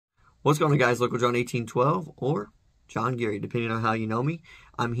What's going on, guys? Local John 1812 or John Gary, depending on how you know me.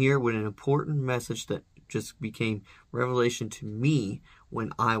 I'm here with an important message that just became revelation to me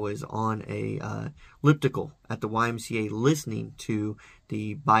when I was on a Liptical at the YMCA listening to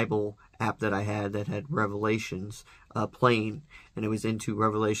the Bible app that I had that had Revelations playing, and it was into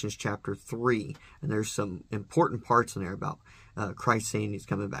Revelations chapter 3, and there's some important parts in there about Christ saying he's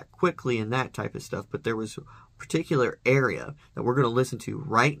coming back quickly and that type of stuff, but there was a particular area that we're going to listen to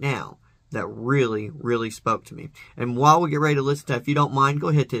right now that really spoke to me. And while we get ready to listen to that, if you don't mind, go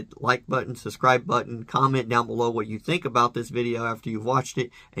ahead to hit like button, subscribe button, comment down below what you think about this video after you've watched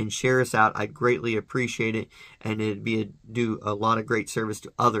it, and share us out. I'd greatly appreciate it, and it'd do a lot of great service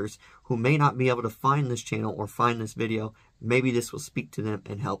to others who may not be able to find this channel or find this video. Maybe this will speak to them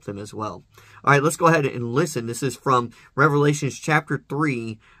and help them as well. All right, let's go ahead and listen. This is from Revelations chapter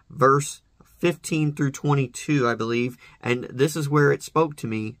 3, verse 15 through 22, I believe. And this is where it spoke to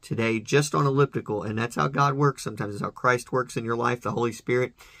me today, just on Elliptical. And that's how God works sometimes. It's how Christ works in your life, the Holy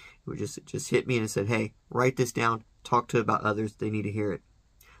Spirit. It would just hit me and said, hey, write this down. Talk to about others. They need to hear it.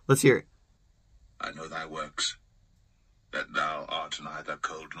 Let's hear it. I know thy works, that thou art neither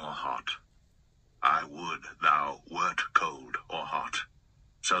cold nor hot. I would thou wert cold or hot.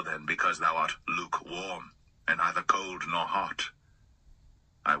 So then, because thou art lukewarm, and neither cold nor hot,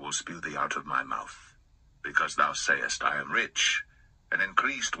 I will spew thee out of my mouth, because thou sayest, I am rich, and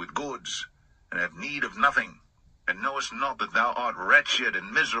increased with goods, and have need of nothing, and knowest not that thou art wretched,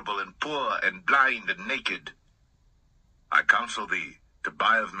 and miserable, and poor, and blind, and naked. I counsel thee to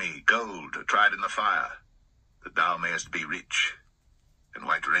buy of me gold tried in the fire, that thou mayest be rich, and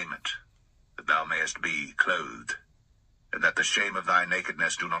white raiment, that thou mayest be clothed, and that the shame of thy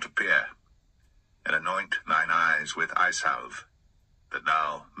nakedness do not appear, and anoint thine eyes with eye salve, that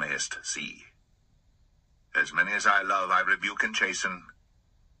thou mayest see. As many as I love, I rebuke and chasten.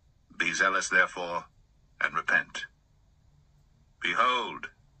 Be zealous, therefore, and repent. Behold,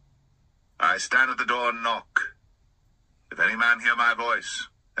 I stand at the door and knock. If any man hear my voice,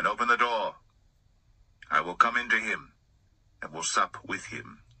 and open the door, I will come into him, and will sup with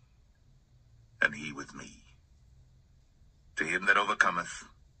him, and he with me. To him that overcometh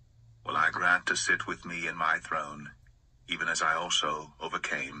will I grant to sit with me in my throne, even as I also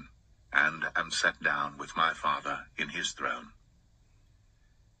overcame, and am set down with my Father in his throne.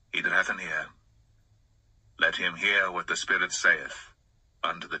 He that hath an ear, let him hear what the Spirit saith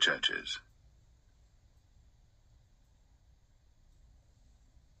unto the churches.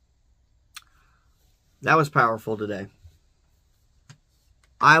 That was powerful today.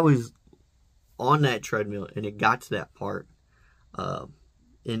 I was on that treadmill, and it got to that part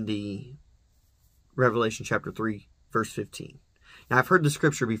in the Revelation chapter 3, verse 15. Now, I've heard the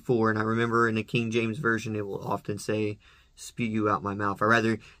scripture before, and I remember in the King James Version, it will often say, spew you out my mouth.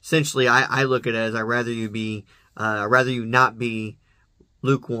 Essentially, I look at it as I'd rather you not be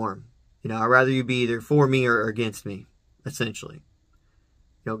lukewarm. I'd rather you be either for me or against me, essentially.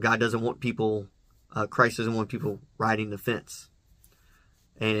 God doesn't want people, Christ doesn't want people riding the fence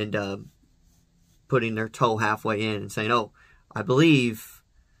and putting their toe halfway in and saying, oh, I believe,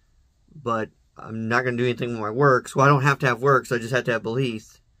 but I'm not going to do anything with my works. Well, I don't have to have works. I just have to have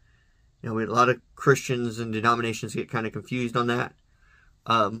belief. A lot of Christians and denominations get kind of confused on that.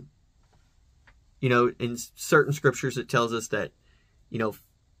 In certain scriptures, it tells us that,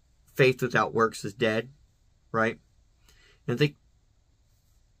 faith without works is dead, right? And I think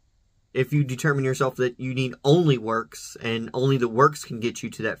if you determine yourself that you need only works and only the works can get you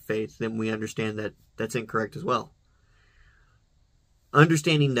to that faith, then we understand that that's incorrect as well.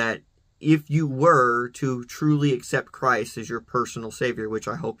 Understanding that if you were to truly accept Christ as your personal Savior, which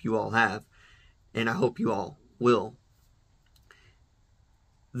I hope you all have, and I hope you all will,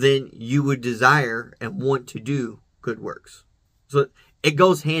 then you would desire and want to do good works. So it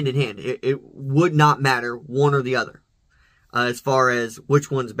goes hand in hand. It would not matter one or the other as far as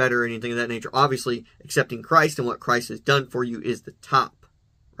which one's better or anything of that nature. Obviously, accepting Christ and what Christ has done for you is the top,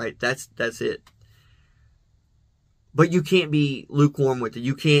 right? That's it. But you can't be lukewarm with it.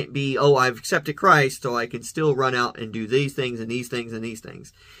 You can't be, oh, I've accepted Christ, so I can still run out and do these things and these things and these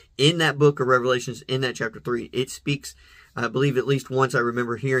things. In that book of Revelations, in that chapter 3, it speaks, I believe at least once I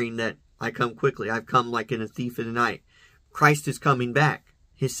remember hearing that I come quickly. I've come like in a thief in the night. Christ is coming back.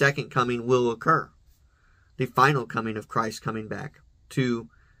 His second coming will occur. The final coming of Christ coming back to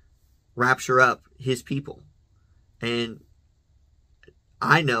rapture up his people. And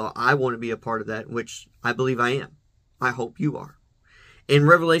I know I want to be a part of that, which I believe I am. I hope you are. In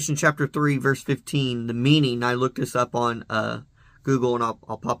Revelation chapter 3, verse 15, the meaning, I looked this up on Google, and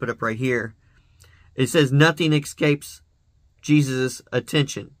I'll pop it up right here. It says, nothing escapes Jesus'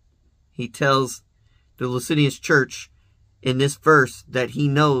 attention. He tells the Laodicean church in this verse that he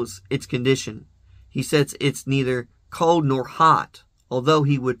knows its condition. He says it's neither cold nor hot, although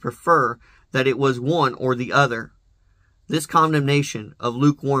he would prefer that it was one or the other. This condemnation of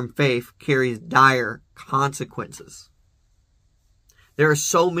lukewarm faith carries dire consequences. There are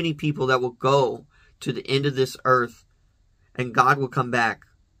so many people that will go to the end of this earth, and God will come back,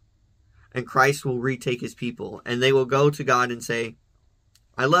 and Christ will retake his people, and they will go to God and say,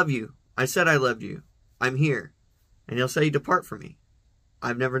 I love you. I said I loved you. I'm here. And he'll say, depart from me.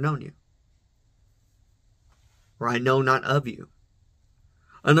 I've never known you. Or I know not of you.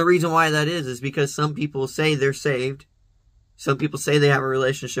 And the reason why that is because some people say they're saved. Some people say they have a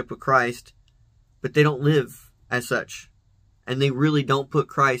relationship with Christ, but they don't live as such. And they really don't put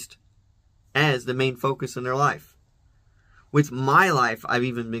Christ as the main focus in their life. With my life, I've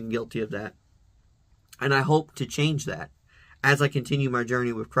even been guilty of that. And I hope to change that as I continue my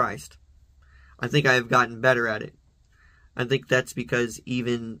journey with Christ. I think I have gotten better at it. I think that's because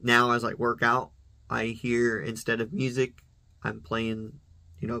even now as I work out, I hear, instead of music, I'm playing,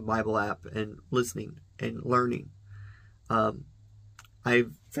 Bible app and listening and learning. I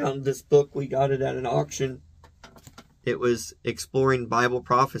found this book. We got it at an auction. It was Exploring Bible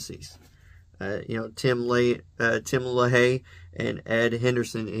Prophecies. Tim LaHaye and Ed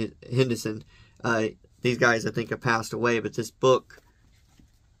Henderson. These guys, I think, have passed away. But this book,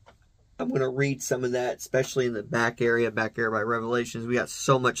 I'm going to read some of that, especially in the back area by Revelations. We got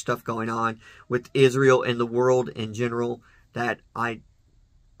so much stuff going on with Israel and the world in general that I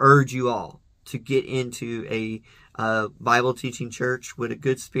urge you all to get into a Bible teaching church with a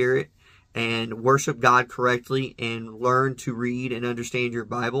good spirit and worship God correctly and learn to read and understand your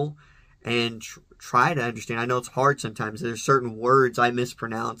Bible and try to understand. I know it's hard sometimes. There's certain words I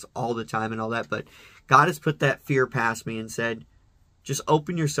mispronounce all the time and all that, but God has put that fear past me and said, just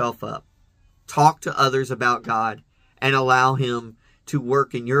open yourself up. Talk to others about God and allow him to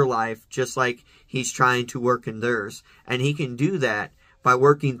work in your life just like he's trying to work in theirs. And he can do that by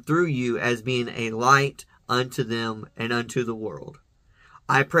working through you as being a light unto them and unto the world.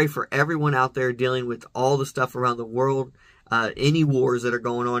 I pray for everyone out there dealing with all the stuff around the world, any wars that are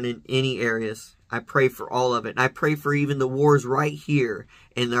going on in any areas. I pray for all of it. And I pray for even the wars right here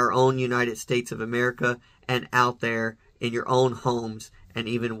in our own United States of America and out there in your own homes and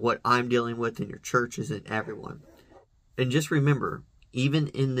even what I'm dealing with in your churches and everyone. And just remember, even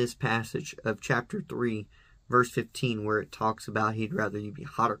in this passage of chapter 3, verse 15, where it talks about he'd rather you be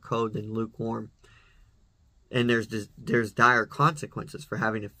hot or cold than lukewarm. And there's dire consequences for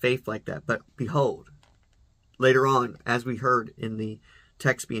having a faith like that. But behold, later on, as we heard in the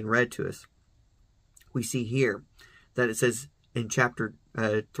text being read to us, we see here that it says in chapter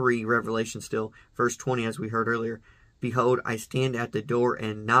 3, Revelation still, verse 20, as we heard earlier, behold, I stand at the door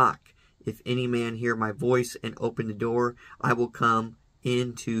and knock. If any man hear my voice and open the door, I will come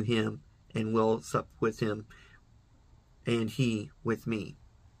into him and will sup with him, and he with me.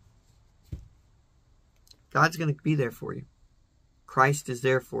 God's going to be there for you. Christ is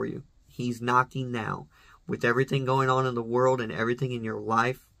there for you. He's knocking now. With everything going on in the world and everything in your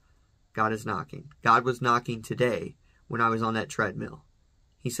life, God is knocking. God was knocking today when I was on that treadmill.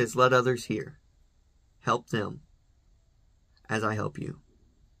 He says, let others hear. Help them as I help you.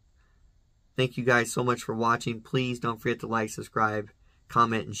 Thank you guys so much for watching. Please don't forget to like, subscribe,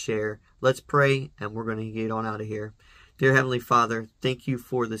 comment, and share. Let's pray, and we're going to get on out of here. Dear Heavenly Father, thank you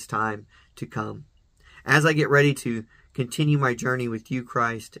for this time to come. As I get ready to continue my journey with you,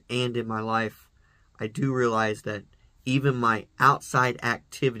 Christ, and in my life, I do realize that even my outside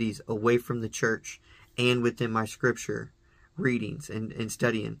activities away from the church and within my scripture readings and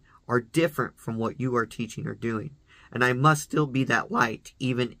studying are different from what you are teaching or doing. And I must still be that light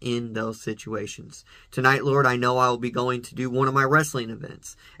even in those situations. Tonight, Lord, I know I will be going to do one of my wrestling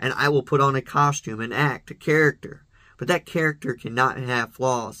events. And I will put on a costume, an act, a character. But that character cannot have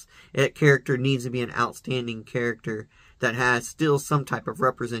flaws. That character needs to be an outstanding character that has still some type of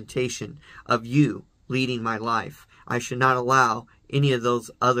representation of you leading my life. I should not allow any of those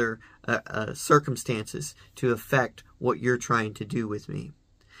other circumstances to affect what you're trying to do with me.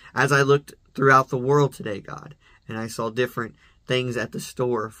 As I looked throughout the world today, God, and I saw different things at the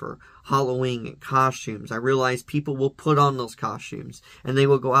store for Halloween and costumes, I realized people will put on those costumes and they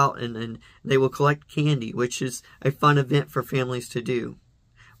will go out and they will collect candy, which is a fun event for families to do.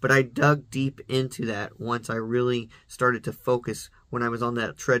 But I dug deep into that once I really started to focus when I was on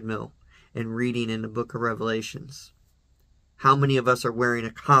that treadmill and reading in the book of Revelations. How many of us are wearing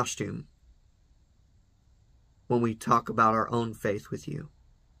a costume when we talk about our own faith with you?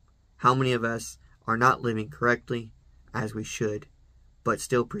 How many of us are not living correctly as we should but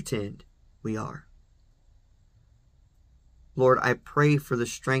still pretend we are. Lord, I pray for the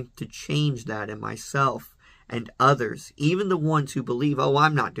strength to change that in myself and others, even the ones who believe, oh,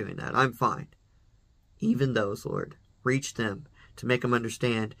 I'm not doing that, I'm fine. Even those, Lord, reach them to make them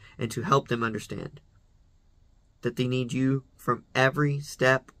understand and to help them understand that they need you from every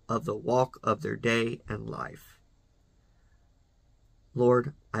step of the walk of their day and life.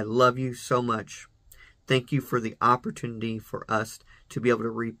 Lord, I love you so much. Thank you for the opportunity for us to be able to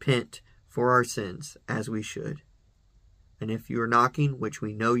repent for our sins as we should. And if you are knocking, which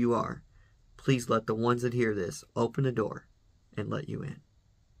we know you are, please let the ones that hear this open the door and let you in.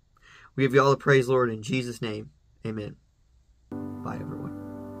 We give you all the praise, Lord, in Jesus' name. Amen. Bye, everyone.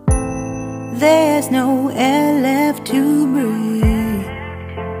 There's no air left to breathe.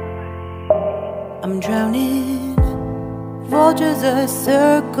 I'm drowning. Vultures are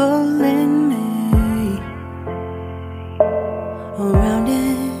circling me. Around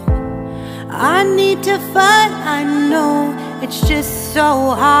it, I need to fight. I know it's just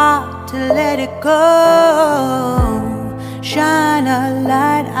so hard to let it go. Shine a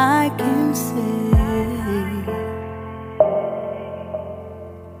light I can see.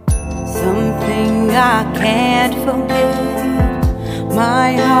 Something I can't forget.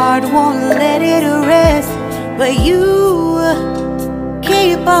 My heart won't let it rest, but you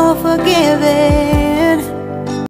keep on forgiving.